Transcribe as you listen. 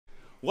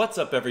What's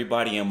up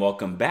everybody and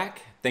welcome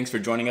back. Thanks for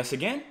joining us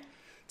again.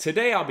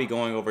 Today I'll be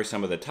going over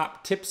some of the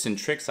top tips and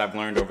tricks I've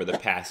learned over the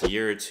past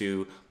year or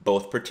two,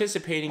 both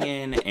participating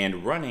in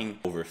and running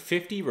over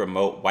 50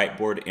 remote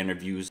whiteboard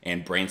interviews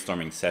and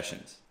brainstorming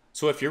sessions.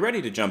 So if you're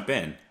ready to jump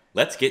in,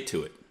 let's get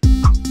to it.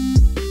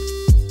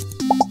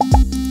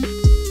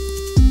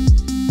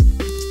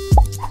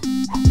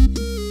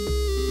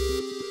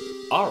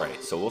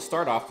 Alright, so we'll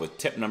start off with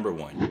tip number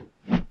 1.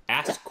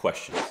 Ask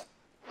questions.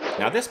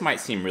 Now this might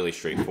seem really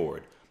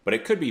straightforward, but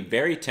it could be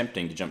very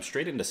tempting to jump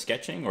straight into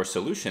sketching or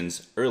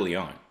solutions early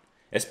on,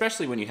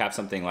 especially when you have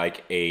something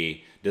like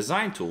a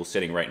design tool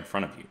sitting right in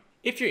front of you.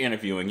 If you're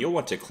interviewing, you'll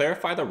want to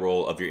clarify the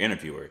role of your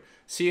interviewer.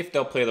 See if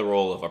they'll play the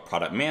role of a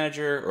product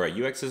manager or a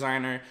UX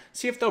designer,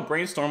 see if they'll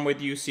brainstorm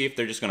with you, see if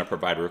they're just going to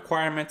provide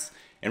requirements,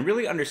 and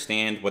really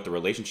understand what the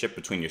relationship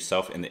between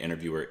yourself and the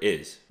interviewer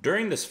is.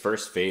 During this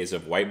first phase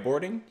of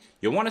whiteboarding,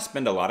 you'll want to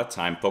spend a lot of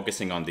time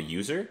focusing on the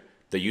user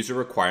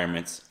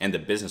requirements, and the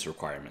business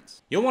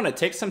requirements. You'll want to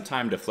take some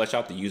time to flesh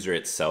out the user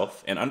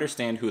itself and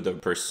understand who the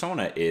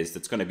persona is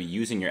that's going to be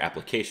using your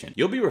application.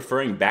 You'll be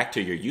referring back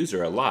to your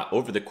user a lot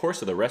over the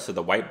course of the rest of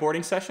the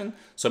whiteboarding session,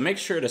 so make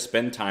sure to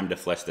spend time to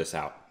flesh this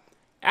out.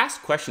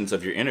 Ask questions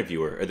of your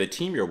interviewer or the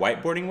team you're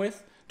whiteboarding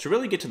with to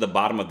really get to the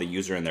bottom of the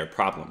user and their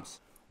problems.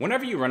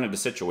 Whenever you run into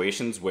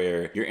situations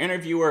where your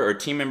interviewer or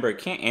team member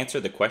can't answer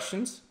the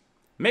questions,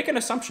 make an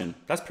assumption.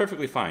 That's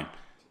perfectly fine.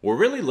 We're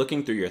really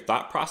looking through your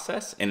thought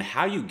process and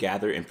how you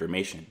gather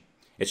information.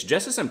 It's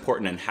just as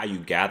important in how you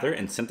gather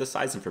and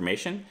synthesize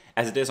information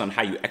as it is on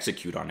how you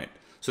execute on it.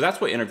 So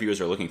that's what interviewers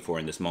are looking for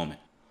in this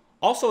moment.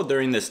 Also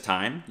during this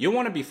time, you'll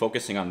want to be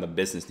focusing on the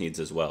business needs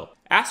as well.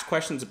 Ask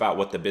questions about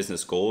what the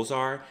business goals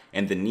are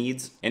and the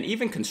needs and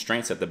even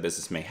constraints that the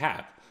business may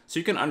have, so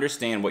you can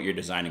understand what you're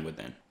designing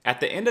within.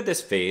 At the end of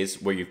this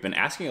phase, where you've been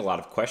asking a lot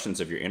of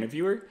questions of your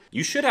interviewer,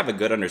 you should have a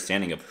good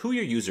understanding of who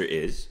your user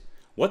is,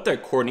 what their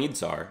core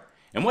needs are,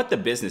 and what the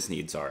business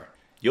needs are.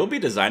 You'll be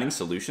designing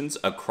solutions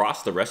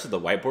across the rest of the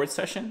whiteboard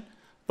session,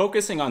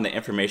 focusing on the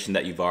information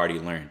that you've already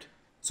learned.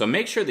 So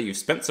make sure that you've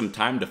spent some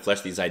time to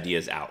flesh these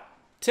ideas out.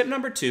 Tip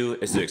number 2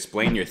 is to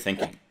explain your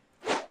thinking.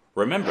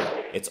 Remember,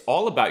 it's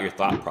all about your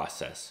thought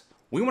process.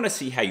 We want to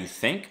see how you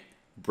think,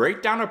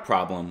 break down a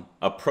problem,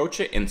 approach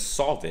it, and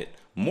solve it,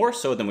 more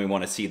so than we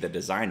want to see the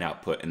design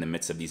output in the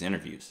midst of these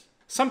interviews.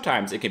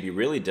 Sometimes it can be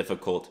really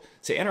difficult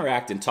to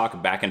interact and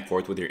talk back and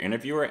forth with your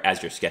interviewer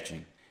as you're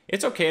sketching.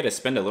 It's okay to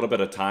spend a little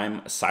bit of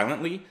time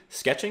silently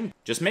sketching.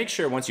 Just make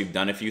sure once you've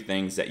done a few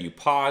things that you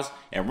pause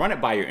and run it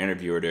by your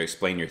interviewer to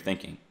explain your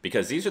thinking,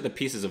 because these are the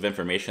pieces of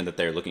information that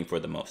they're looking for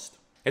the most.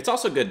 It's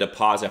also good to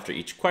pause after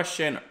each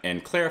question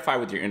and clarify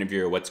with your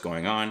interviewer what's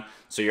going on,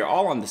 so you're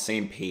all on the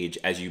same page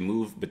as you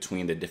move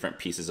between the different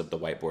pieces of the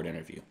whiteboard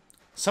interview.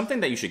 Something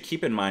that you should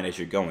keep in mind as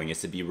you're going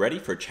is to be ready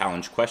for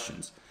challenge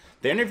questions.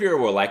 The interviewer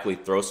will likely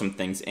throw some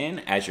things in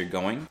as you're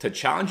going to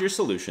challenge your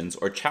solutions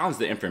or challenge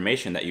the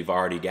information that you've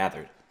already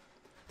gathered.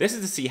 This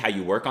is to see how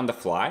you work on the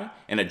fly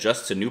and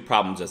adjust to new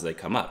problems as they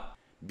come up.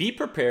 Be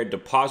prepared to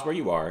pause where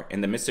you are in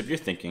the midst of your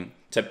thinking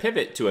to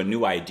pivot to a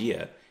new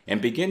idea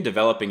and begin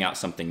developing out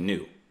something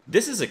new.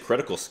 This is a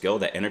critical skill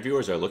that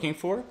interviewers are looking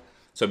for,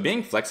 so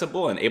being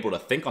flexible and able to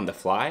think on the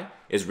fly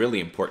is really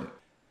important.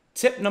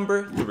 Tip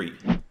number 3,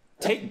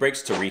 take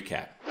breaks to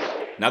recap.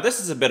 Now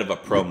this is a bit of a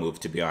pro move,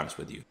 to be honest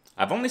with you.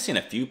 I've only seen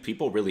a few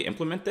people really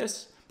implement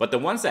this, but the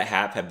ones that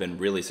have been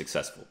really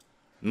successful.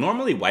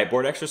 Normally,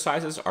 whiteboard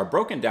exercises are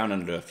broken down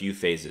into a few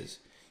phases.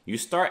 You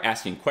start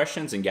asking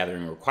questions and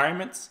gathering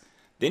requirements,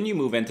 then you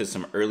move into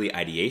some early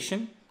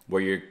ideation,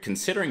 where you're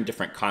considering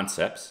different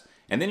concepts,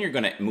 and then you're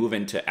going to move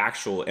into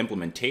actual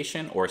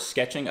implementation or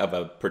sketching of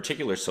a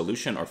particular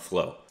solution or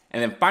flow.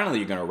 And then finally,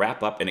 you're going to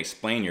wrap up and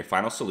explain your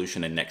final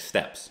solution and next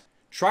steps.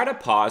 Try to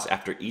pause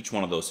after each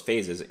one of those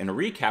phases and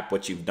recap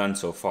what you've done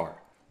so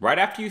far. Right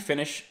after you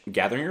finish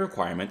gathering your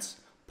requirements,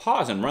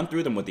 pause and run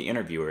through them with the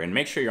interviewer and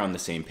make sure you're on the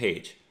same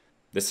page.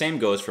 The same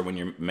goes for when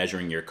you're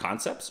measuring your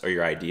concepts or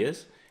your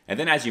ideas, and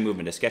then as you move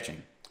into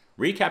sketching.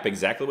 Recap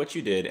exactly what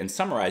you did and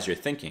summarize your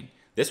thinking.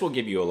 This will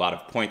give you a lot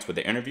of points with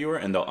the interviewer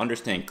and they'll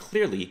understand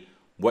clearly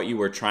what you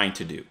were trying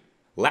to do.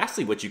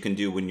 Lastly, what you can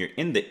do when you're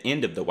in the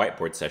end of the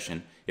whiteboard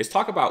session is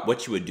talk about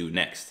what you would do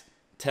next.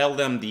 Tell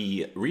them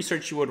the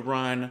research you would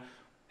run,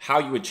 how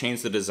you would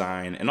change the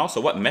design, and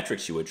also what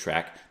metrics you would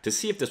track to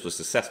see if this was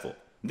successful.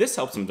 This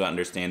helps them to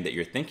understand that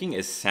your thinking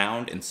is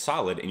sound and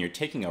solid and you're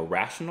taking a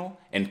rational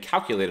and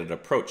calculated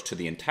approach to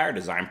the entire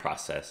design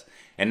process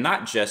and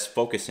not just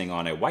focusing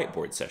on a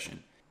whiteboard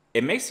session.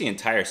 It makes the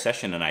entire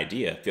session and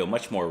idea feel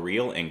much more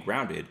real and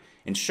grounded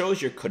and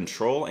shows your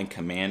control and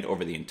command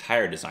over the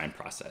entire design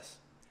process.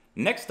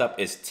 Next up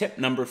is tip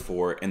number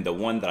 4, and the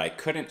one that I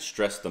couldn't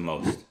stress the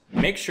most.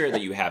 Make sure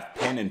that you have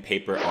pen and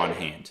paper on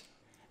hand.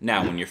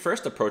 Now, when you're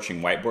first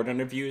approaching whiteboard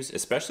interviews,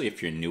 especially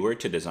if you're newer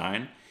to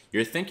design,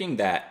 you're thinking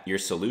that your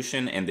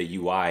solution and the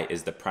UI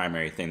is the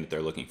primary thing that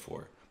they're looking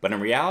for. But in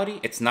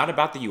reality, it's not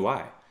about the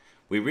UI.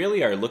 We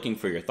really are looking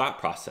for your thought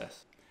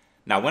process.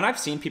 Now, when I've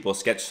seen people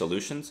sketch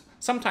solutions,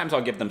 sometimes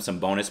I'll give them some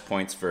bonus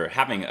points for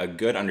having a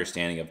good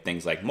understanding of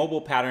things like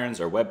mobile patterns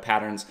or web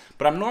patterns,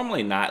 but I'm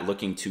normally not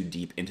looking too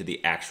deep into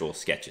the actual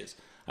sketches.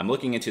 I'm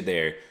looking into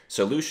their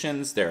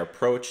solutions, their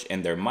approach,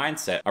 and their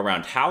mindset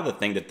around how the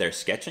thing that they're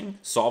sketching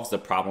solves the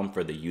problem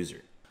for the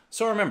user.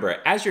 So remember,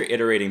 as you're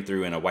iterating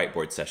through in a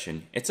whiteboard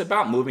session, it's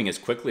about moving as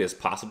quickly as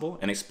possible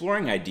and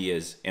exploring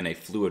ideas in a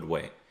fluid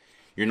way.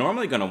 You're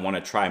normally going to want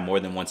to try more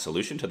than one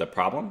solution to the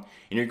problem,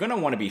 and you're going to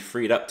want to be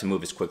freed up to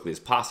move as quickly as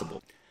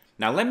possible.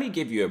 Now let me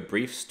give you a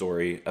brief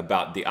story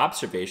about the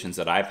observations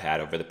that I've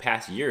had over the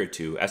past year or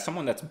two as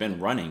someone that's been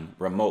running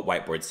remote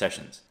whiteboard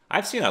sessions.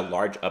 I've seen a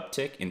large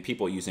uptick in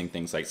people using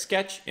things like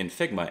Sketch and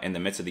Figma in the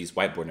midst of these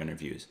whiteboard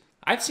interviews.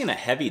 I've seen a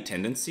heavy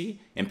tendency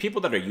in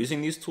people that are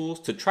using these tools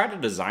to try to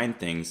design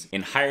things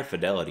in higher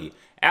fidelity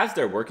as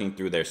they're working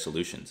through their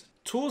solutions.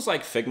 Tools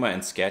like Figma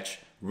and Sketch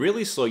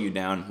really slow you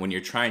down when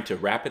you're trying to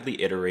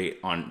rapidly iterate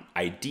on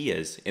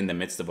ideas in the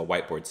midst of a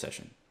whiteboard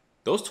session.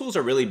 Those tools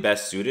are really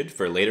best suited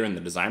for later in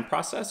the design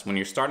process when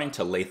you're starting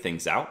to lay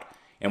things out,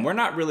 and we're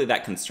not really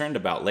that concerned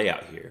about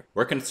layout here.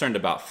 We're concerned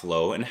about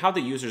flow and how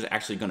the user is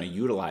actually going to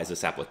utilize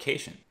this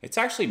application. It's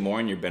actually more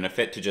in your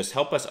benefit to just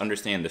help us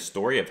understand the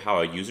story of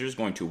how a user is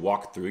going to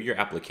walk through your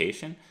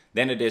application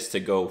than it is to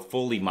go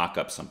fully mock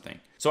up something.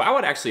 So I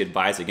would actually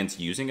advise against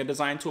using a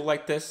design tool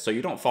like this so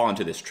you don't fall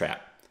into this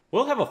trap.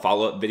 We'll have a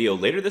follow-up video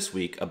later this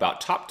week about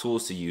top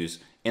tools to use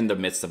in the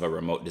midst of a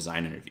remote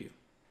design interview.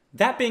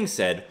 That being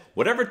said,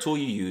 whatever tool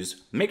you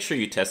use, make sure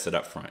you test it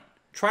up front.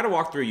 Try to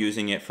walk through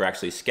using it for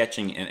actually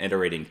sketching and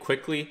iterating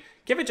quickly.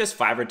 Give it just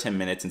 5 or 10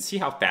 minutes and see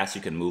how fast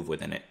you can move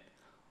within it.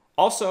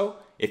 Also,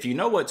 if you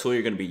know what tool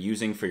you're going to be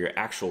using for your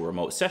actual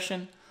remote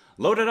session,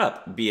 load it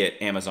up, be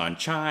it Amazon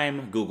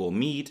Chime, Google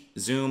Meet,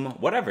 Zoom,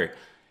 whatever,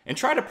 and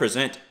try to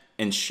present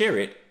and share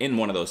it in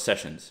one of those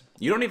sessions.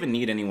 You don't even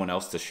need anyone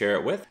else to share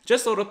it with.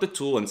 Just load up the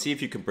tool and see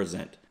if you can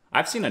present.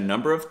 I've seen a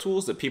number of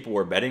tools that people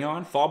were betting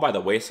on fall by the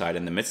wayside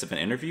in the midst of an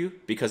interview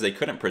because they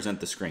couldn't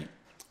present the screen.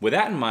 With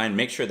that in mind,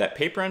 make sure that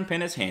paper and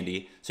pen is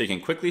handy so you can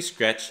quickly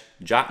sketch,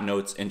 jot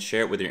notes, and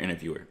share it with your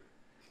interviewer.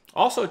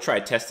 Also try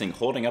testing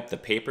holding up the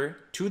paper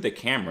to the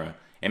camera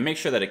and make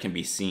sure that it can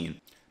be seen.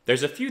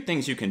 There's a few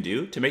things you can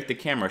do to make the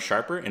camera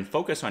sharper and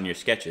focus on your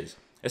sketches,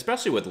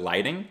 especially with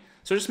lighting,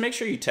 so just make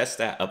sure you test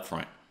that up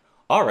front.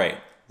 Alright,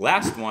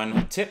 last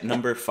one, tip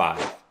number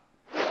 5.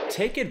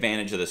 Take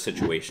advantage of the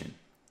situation.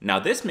 Now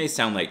this may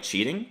sound like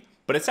cheating,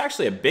 but it's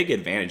actually a big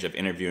advantage of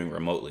interviewing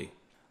remotely.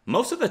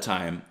 Most of the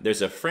time,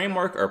 there's a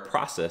framework or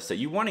process that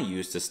you want to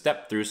use to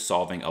step through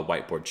solving a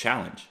whiteboard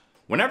challenge.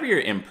 Whenever you're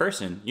in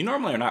person, you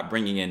normally are not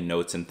bringing in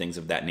notes and things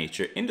of that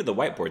nature into the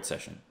whiteboard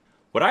session.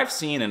 What I've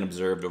seen and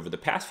observed over the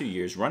past few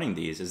years running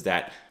these is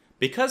that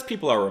because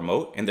people are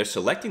remote and they're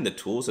selecting the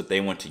tools that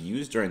they want to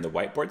use during the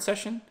whiteboard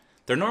session,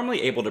 they're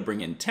normally able to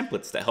bring in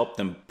templates that help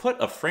them put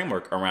a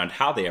framework around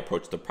how they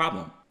approach the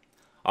problem.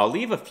 I'll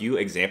leave a few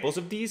examples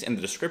of these in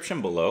the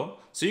description below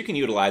so you can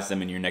utilize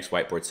them in your next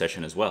whiteboard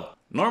session as well.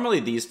 Normally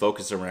these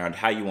focus around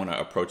how you want to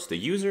approach the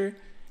user,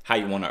 how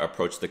you want to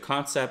approach the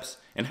concepts,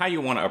 and how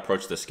you want to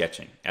approach the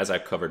sketching, as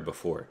I've covered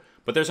before.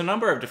 But there's a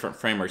number of different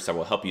frameworks that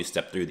will help you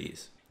step through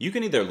these. You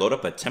can either load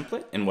up a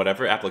template in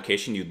whatever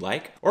application you'd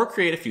like, or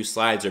create a few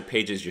slides or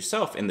pages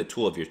yourself in the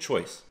tool of your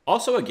choice.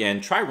 Also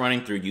again, try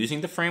running through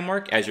using the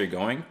framework as you're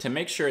going to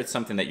make sure it's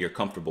something that you're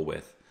comfortable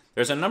with.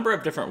 There's a number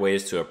of different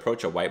ways to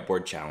approach a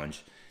whiteboard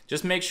challenge.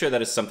 Just make sure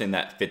that it's something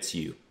that fits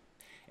you.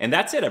 And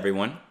that's it,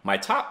 everyone. My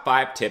top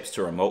 5 tips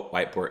to remote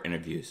whiteboard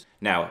interviews.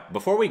 Now,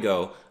 before we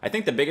go, I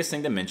think the biggest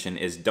thing to mention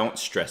is don't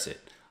stress it.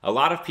 A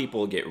lot of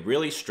people get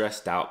really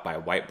stressed out by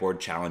whiteboard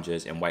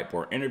challenges and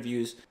whiteboard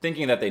interviews,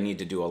 thinking that they need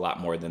to do a lot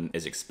more than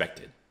is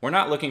expected. We're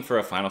not looking for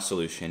a final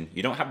solution.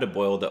 You don't have to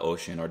boil the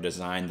ocean or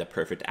design the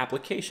perfect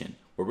application.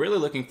 We're really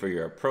looking for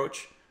your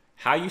approach,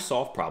 how you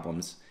solve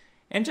problems,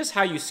 and just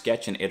how you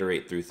sketch and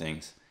iterate through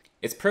things.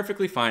 It's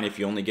perfectly fine if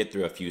you only get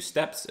through a few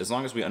steps as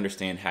long as we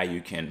understand how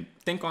you can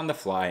think on the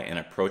fly and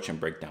approach and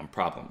break down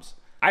problems.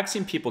 I've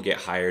seen people get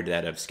hired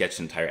that have sketched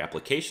entire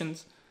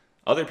applications.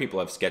 Other people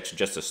have sketched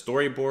just a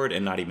storyboard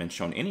and not even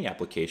shown any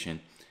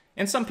application.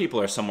 And some people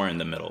are somewhere in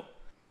the middle.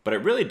 But it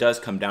really does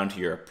come down to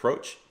your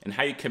approach and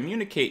how you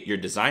communicate your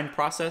design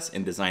process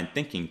and design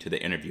thinking to the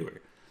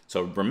interviewer.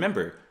 So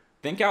remember,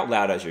 think out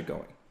loud as you're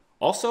going.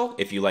 Also,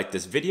 if you like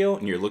this video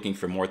and you're looking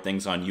for more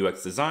things on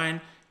UX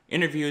design,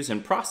 interviews,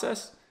 and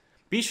process,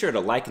 be sure to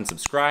like and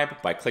subscribe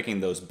by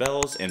clicking those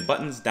bells and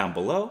buttons down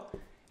below,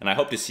 and I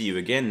hope to see you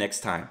again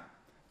next time.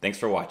 Thanks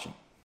for watching.